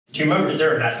Do you remember, is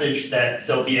there a message that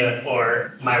Sylvia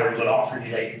or Myra were able to offer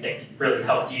you that you think really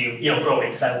helped you, grow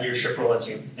into that leadership role as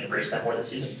you embrace that more this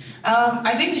season?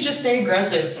 I think to just stay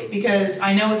aggressive, because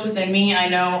I know it's within me. I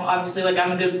know, obviously,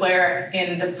 I'm a good player,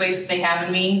 and the faith that they have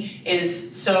in me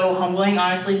is so humbling,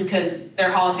 honestly, because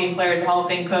they're Hall of Fame players, a Hall of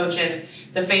Fame coach, and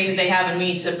the faith that they have in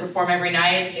me to perform every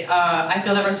night. I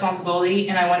feel that responsibility,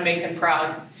 and I want to make them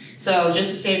proud. So just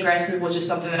to stay aggressive was just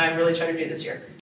something that I really tried to do this year.